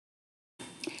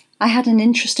I had an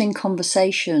interesting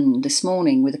conversation this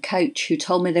morning with a coach who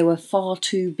told me they were far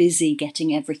too busy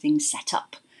getting everything set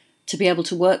up to be able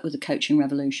to work with the Coaching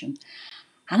Revolution.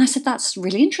 And I said, that's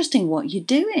really interesting what you're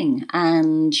doing.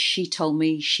 And she told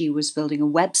me she was building a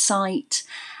website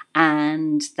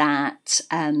and that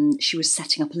she was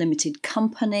setting up a limited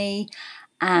company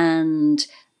and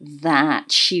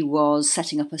that she was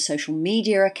setting up her social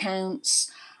media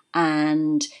accounts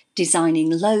and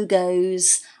designing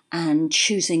logos and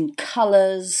choosing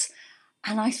colours.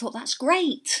 And I thought, that's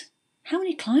great. How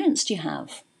many clients do you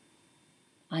have?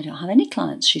 I don't have any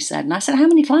clients, she said. And I said, how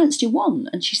many clients do you want?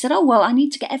 And she said, oh, well, I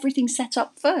need to get everything set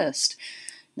up first.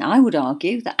 Now, I would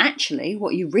argue that actually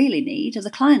what you really need are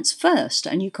the clients first,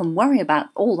 and you can worry about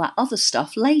all that other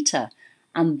stuff later.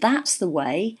 And that's the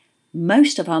way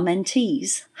most of our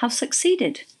mentees have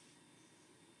succeeded.